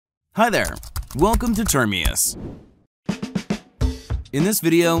Hi there, welcome to Termius. In this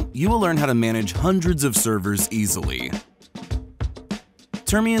video, you will learn how to manage hundreds of servers easily.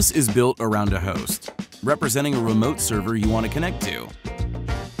 Termius is built around a host, representing a remote server you want to connect to.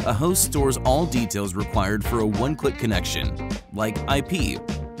 A host stores all details required for a one-click connection, like IP,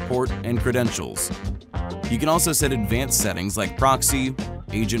 port, and credentials. You can also set advanced settings like proxy,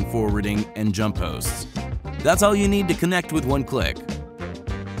 agent forwarding, and jump hosts. That's all you need to connect with one click.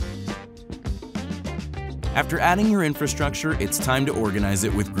 After adding your infrastructure, it's time to organize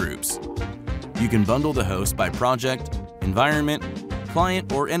it with groups. You can bundle the host by project, environment,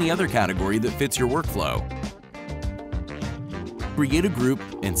 client, or any other category that fits your workflow. Create a group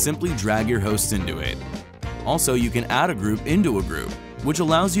and simply drag your hosts into it. Also, you can add a group into a group, which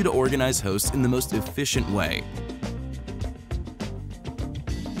allows you to organize hosts in the most efficient way.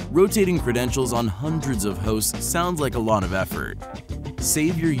 Rotating credentials on hundreds of hosts sounds like a lot of effort.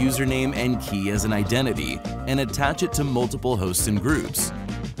 Save your username and key as an identity and attach it to multiple hosts and groups.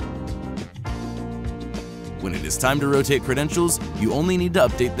 When it is time to rotate credentials, you only need to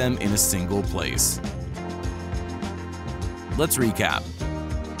update them in a single place. Let's recap.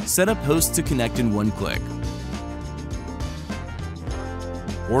 Set up hosts to connect in one click.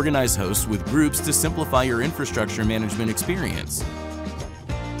 Organize hosts with groups to simplify your infrastructure management experience.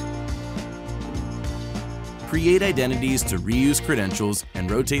 Create identities to reuse credentials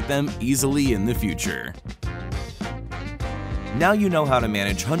and rotate them easily in the future. Now you know how to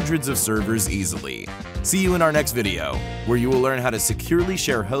manage hundreds of servers easily. See you in our next video, where you will learn how to securely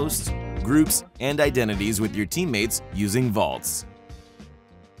share hosts, groups, and identities with your teammates using vaults.